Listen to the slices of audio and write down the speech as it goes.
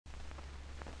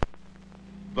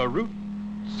The Route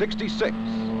 66,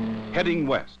 heading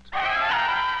west.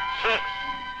 6,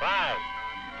 5,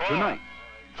 4, Tonight,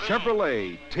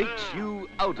 Chevrolet takes you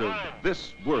out of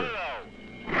this world.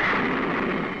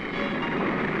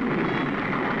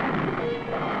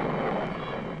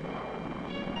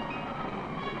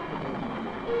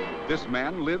 This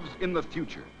man lives in the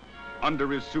future. Under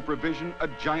his supervision, a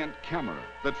giant camera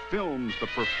that films the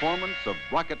performance of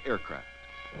rocket aircraft.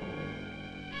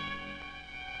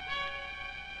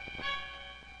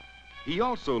 He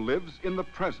also lives in the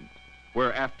present,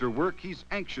 where after work he's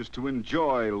anxious to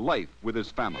enjoy life with his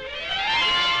family.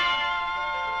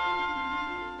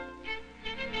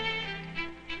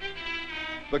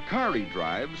 The car he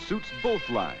drives suits both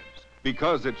lives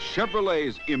because it's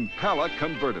Chevrolet's Impala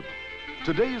Convertible,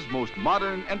 today's most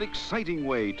modern and exciting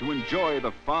way to enjoy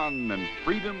the fun and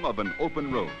freedom of an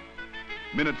open road.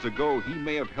 Minutes ago, he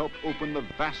may have helped open the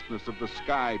vastness of the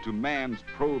sky to man's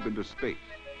probe into space.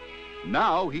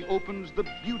 Now he opens the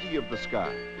beauty of the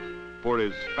sky for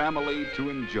his family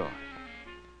to enjoy.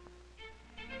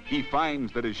 He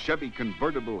finds that his Chevy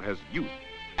Convertible has youth,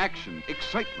 action,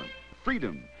 excitement,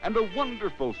 freedom, and a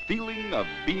wonderful feeling of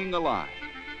being alive.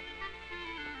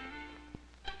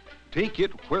 Take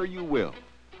it where you will,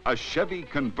 a Chevy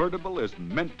Convertible is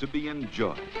meant to be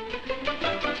enjoyed.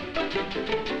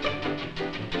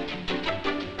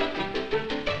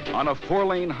 On a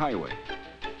 4-lane highway,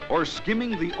 or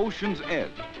skimming the ocean's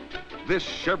edge, this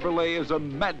Chevrolet is a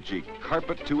magic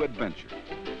carpet to adventure.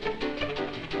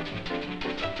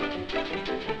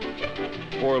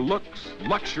 For looks,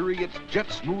 luxury, its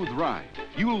jet-smooth ride,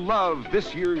 you'll love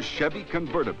this year's Chevy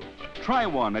Convertible. Try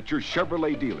one at your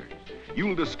Chevrolet dealers.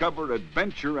 You'll discover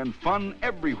adventure and fun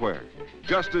everywhere,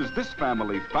 just as this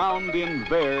family found in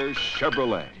their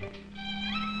Chevrolet.